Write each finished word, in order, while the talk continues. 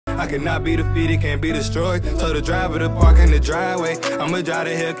I cannot be defeated, can't be destroyed. Told the driver to park in the driveway. I'ma drive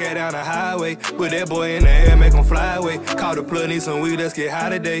the Hellcat down the highway. Put that boy in the air, make him fly away. Call the plug, need some weed, let's get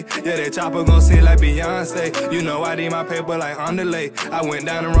high today. Yeah, that chopper gon' sing like Beyonce. You know I need my paper like underlay. I went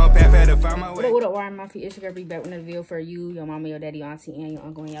down the wrong path, had to find my way. What up, Warren Mafia? It's your girl, be back with another video for you, your mama, your daddy, your auntie, and your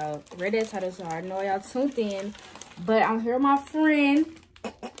uncle, and y'all read that title, so I know y'all tuned in. But I'm here with my friend.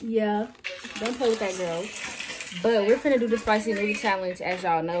 Yeah, don't play with that girl. But we're finna do the spicy noodle challenge, as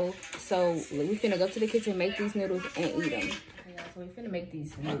y'all know. So we finna go to the kitchen, make these noodles, and eat them. Okay, y'all, so we finna make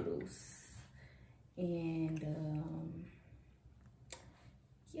these noodles. And,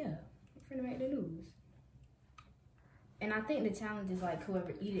 yeah, we're finna make the noodles. And I think the challenge is like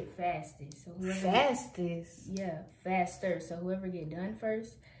whoever eat it fastest. So whoever faster. So whoever get done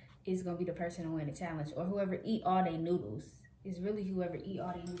first is gonna be the person who win the challenge. Or whoever eat all their noodles. It's really whoever eat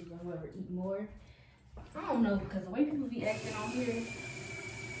all their noodles or whoever eat more. I don't know, because the way people be acting on here.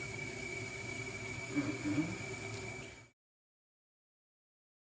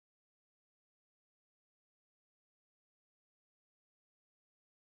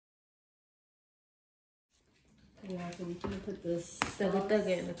 Yeah, so we finna put the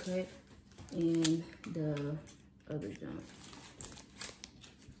thugger in the cut and the other junk.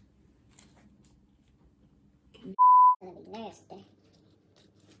 Gonna be nasty.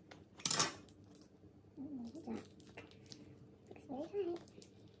 Looks very hot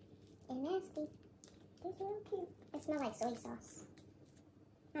and nasty. It's real cute. It smells like soy sauce.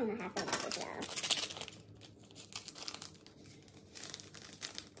 I don't know how I feel about this,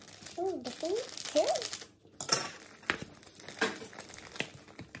 y'all. Ooh, the thing too.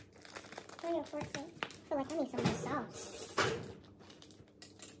 Where your fork at? I feel like I need some more sauce.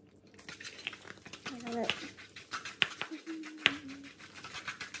 Have a look.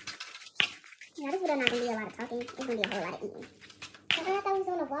 Now this video not gonna be a lot of talking. It's gonna be a whole lot of eating. So I thought we was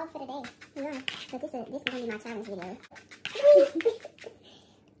doing a vlog for the day. Yeah, but this is gonna be my challenge video.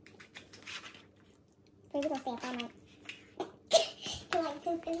 So we're gonna stay up all night. Till like 2,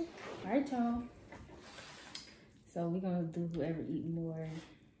 3. Alright, y'all. So we're gonna do whoever eat more.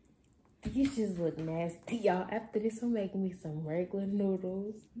 These just look nasty, y'all. After this, I'm making me some regular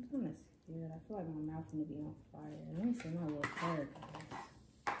noodles. I'm kind of scared. I feel like my mouth's gonna be on fire. Let me see my little hair, guys.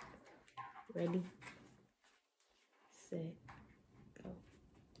 Ready, set, go.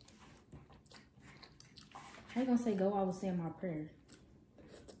 I ain't gonna say go, I was saying my prayer.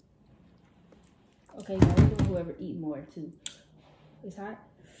 Okay, y'all, we're doing whoever eat more too. It's hot?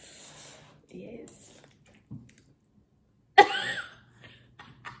 Yes.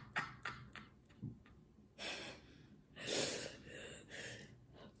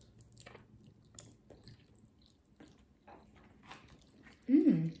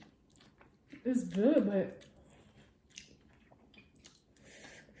 It's good, but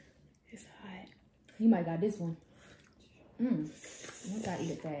it's hot. You might got this one. You gotta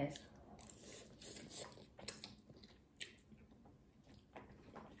eat it fast.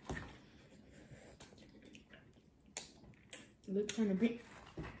 Look, trying to be.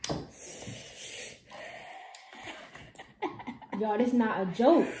 Y'all, this not a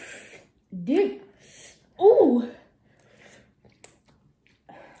joke. Dick. Ooh.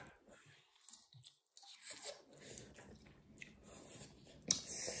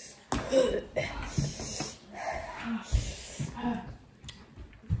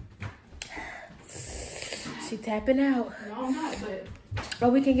 She tapping out. No, I'm not, but... Oh,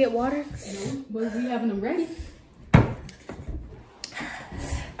 we can get water? No, but we having them ready. I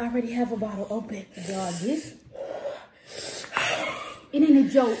already have a bottle open. Y'all, this... It ain't a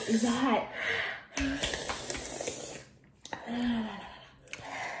joke. It's hot.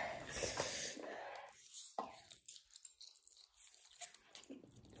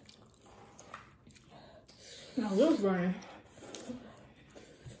 Now this running.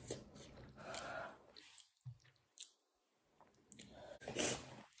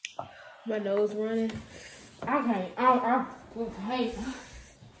 My nose running. I can't. I hate.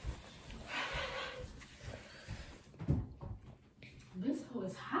 This hoe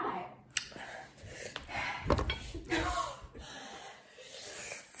is hot.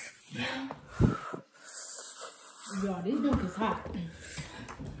 Y'all, this milk is hot.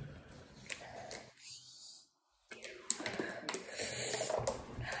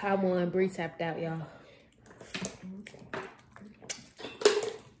 I won. Bree tapped out, y'all.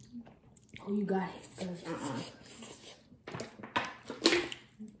 Oh, you got it.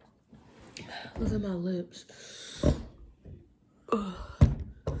 Look at my lips. Ugh.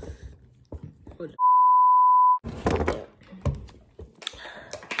 What the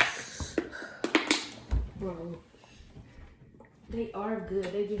Bro. They are good.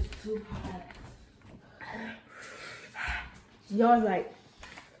 They just too hot. Y'all like.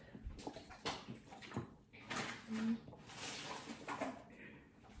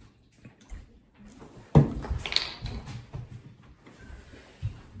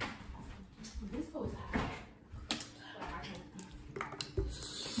 This goes hot.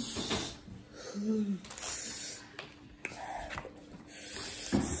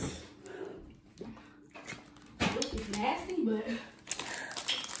 This is nasty, but.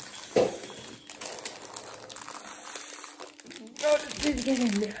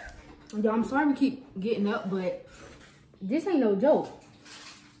 Y'all, I'm sorry we keep getting up, but this ain't no joke.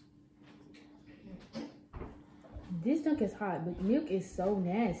 This junk is hot, but milk is so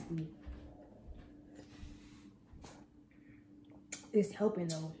nasty. It's helping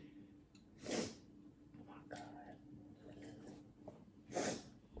though. Oh my God.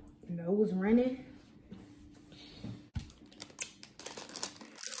 Nose running.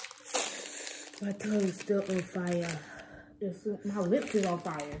 My tongue is still on fire. My lips is on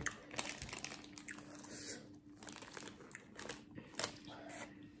fire.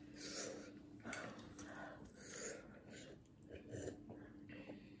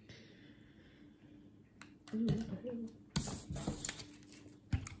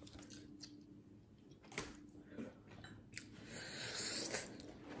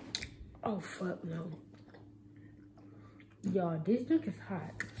 Oh fuck no. Y'all, this drink is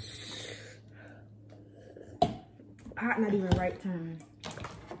hot. Hot, not even right time.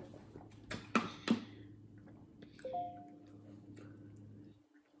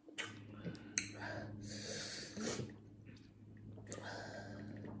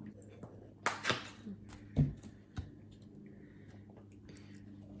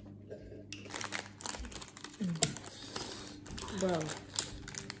 Bro.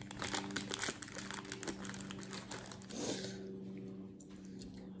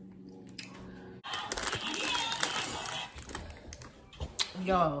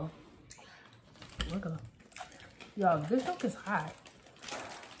 Y'all, look at y'all. This milk is hot.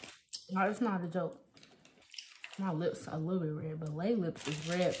 No, it's not a joke. My lips are a little bit red, but Lay lips is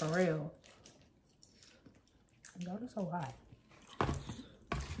red for real. Y'all, it's so hot.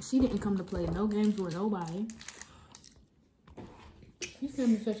 She didn't come to play no games with nobody. She sent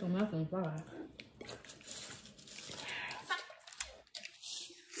me such a mouth on fire.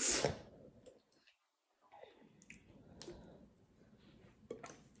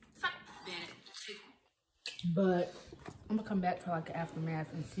 But I'm gonna come back for like an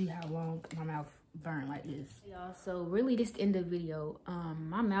aftermath and see how long my mouth burned like this. Y'all, so really this end of the video.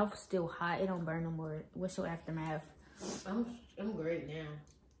 My mouth's still hot. It don't burn no more. What's your aftermath? I'm great now.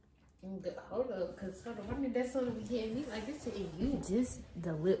 Hold up, cause I mean that's sort of hitting me like this hitting you. Just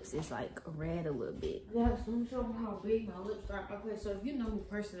the lips is like red a little bit. Yeah, so I'm showing how big my lips are. Okay, so if you know me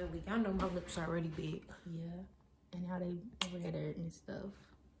personally, y'all know my lips are already big. Yeah, and how they redder and stuff.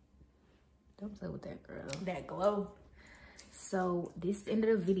 Don't play with that, girl. That glow. So this is the end of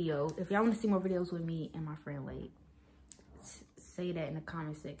the video. If y'all want to see more videos with me and my friend Lay, say that in the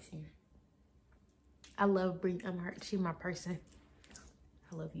comment section. I love Bree. She's my person.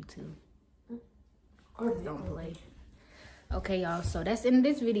 I love you too. Or don't play. Okay, y'all. So that's the end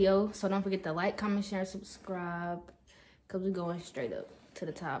of this video. So don't forget to like, comment, share, subscribe. Cause we're going straight up to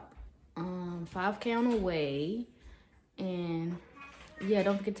the top. 5K on the way. And yeah,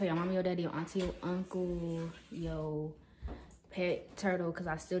 don't forget to tell your mommy, your daddy, your auntie, your uncle, your pet turtle, because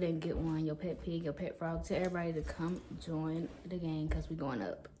I still didn't get one, your pet pig, your pet frog. Tell everybody to come join the gang because we're going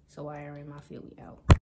up. So I already my feel we out.